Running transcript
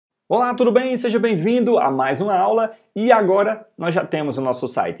Olá, tudo bem? Seja bem-vindo a mais uma aula e agora nós já temos o nosso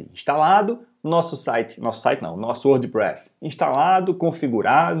site instalado, nosso WordPress instalado,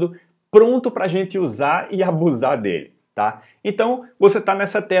 configurado, pronto para a gente usar e abusar dele, tá? Então, você está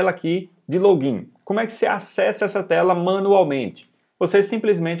nessa tela aqui de login. Como é que você acessa essa tela manualmente? Você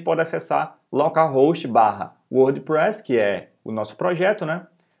simplesmente pode acessar localhost/WordPress, que é o nosso projeto, né?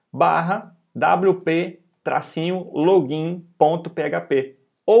 /wp-login.php.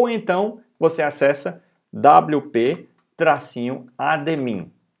 Ou então você acessa wp-admin.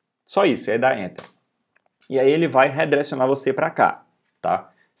 Só isso, aí dá Enter. E aí ele vai redirecionar você para cá,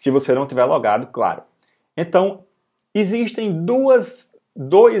 tá? Se você não tiver logado, claro. Então, existem duas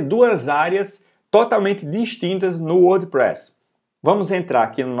áreas totalmente distintas no WordPress. Vamos entrar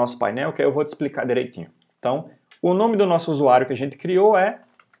aqui no nosso painel que aí eu vou te explicar direitinho. Então, o nome do nosso usuário que a gente criou é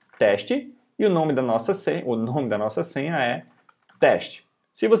teste e o nome da nossa senha é teste.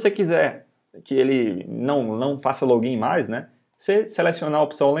 Se você quiser que ele não faça login mais, né? Você seleciona a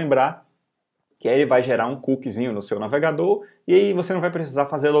opção lembrar, que aí ele vai gerar um cookiezinho no seu navegador e aí você não vai precisar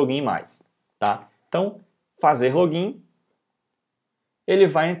fazer login mais, tá? Então, fazer login, ele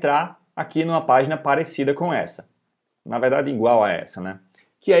vai entrar aqui numa página parecida com essa. Na verdade, igual a essa, né?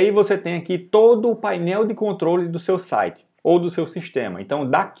 Que aí você tem aqui todo o painel de controle do seu site ou do seu sistema. Então,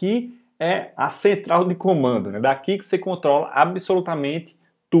 daqui é a central de comando, né? Daqui que você controla absolutamente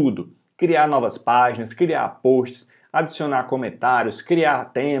tudo. Criar novas páginas, criar posts, adicionar comentários,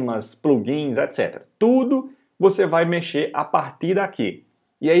 criar temas, plugins, etc. Tudo você vai mexer a partir daqui.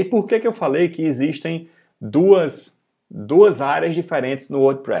 E aí, por que eu falei que existem duas áreas diferentes no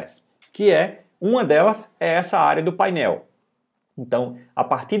WordPress? Uma delas é essa área do painel. Então, a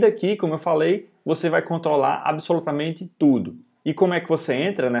partir daqui, como eu falei, você vai controlar absolutamente tudo. E como é que você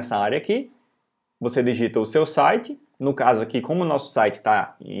entra nessa área aqui? Você digita o seu site, no caso aqui, como o nosso site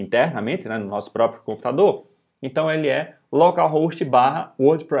está internamente, né, no nosso próprio computador, então ele é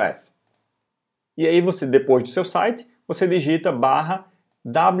localhost/WordPress. E aí você, depois do seu site, você digita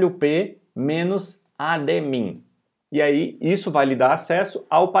 /wp-admin. E aí isso vai lhe dar acesso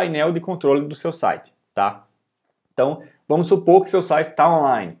ao painel de controle do seu site, tá? Então, vamos supor que seu site está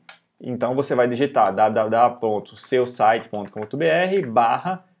online. Então você vai digitar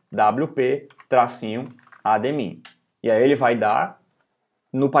www.seusite.com.br/wp-admin. E aí ele vai dar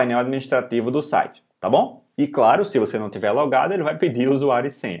no painel administrativo do site, tá bom? E claro, se você não tiver logado, ele vai pedir usuário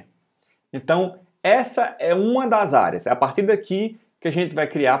e senha. Então, essa é uma das áreas. É a partir daqui que a gente vai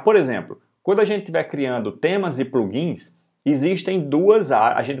criar, por exemplo, quando a gente estiver criando temas e plugins, existem duas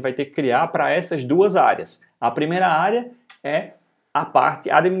áreas, a gente vai ter que criar para essas duas áreas. A primeira área é a parte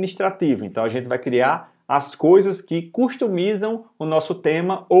administrativa. Então, a gente vai criar as coisas que customizam o nosso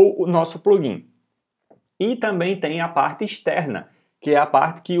tema ou o nosso plugin. E também tem a parte externa, que é a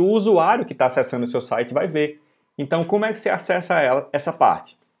parte que o usuário que está acessando o seu site vai ver. Então, como é que você acessa essa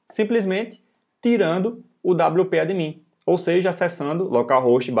parte? Simplesmente tirando o wp-admin, ou seja, acessando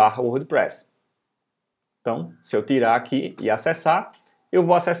localhost/WordPress. Então, se eu tirar aqui e acessar, eu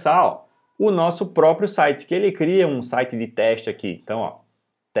vou acessar o nosso próprio site, que ele cria um site de teste aqui. Então,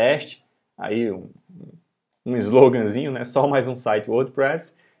 teste, aí um sloganzinho, né? Só mais um site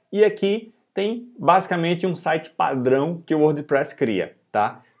WordPress. E aqui tem basicamente um site padrão que o WordPress cria,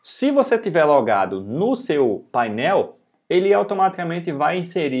 tá? Se você tiver logado no seu painel, ele automaticamente vai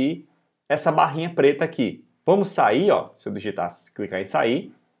inserir essa barrinha preta aqui. Vamos sair, se eu clicar em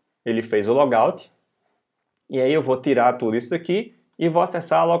sair, ele fez o logout. E aí eu vou tirar tudo isso aqui e vou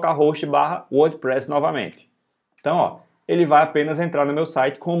acessar localhost/WordPress novamente. Então, ele vai apenas entrar no meu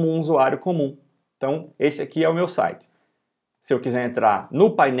site como um usuário comum. Então, esse aqui é o meu site. Se eu quiser entrar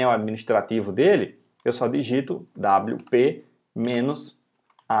no painel administrativo dele, eu só digito wp-admin,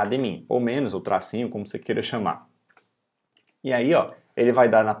 ou menos, ou tracinho, como você queira chamar. E aí, ele vai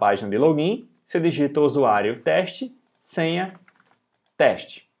dar na página de login, você digita o usuário teste, senha,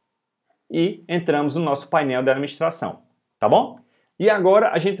 teste. E entramos no nosso painel de administração, tá bom? E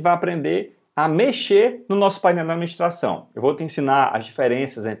agora a gente vai aprender a mexer no nosso painel de administração. Eu vou te ensinar as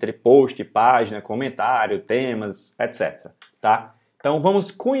diferenças entre post, página, comentário, temas, etc. Tá? Então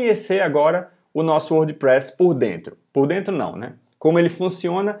vamos conhecer agora o nosso WordPress por dentro. Por dentro não, né? Como ele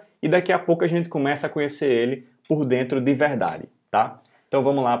funciona e daqui a pouco a gente começa a conhecer ele por dentro de verdade, tá? Então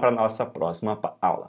vamos lá para a nossa próxima aula.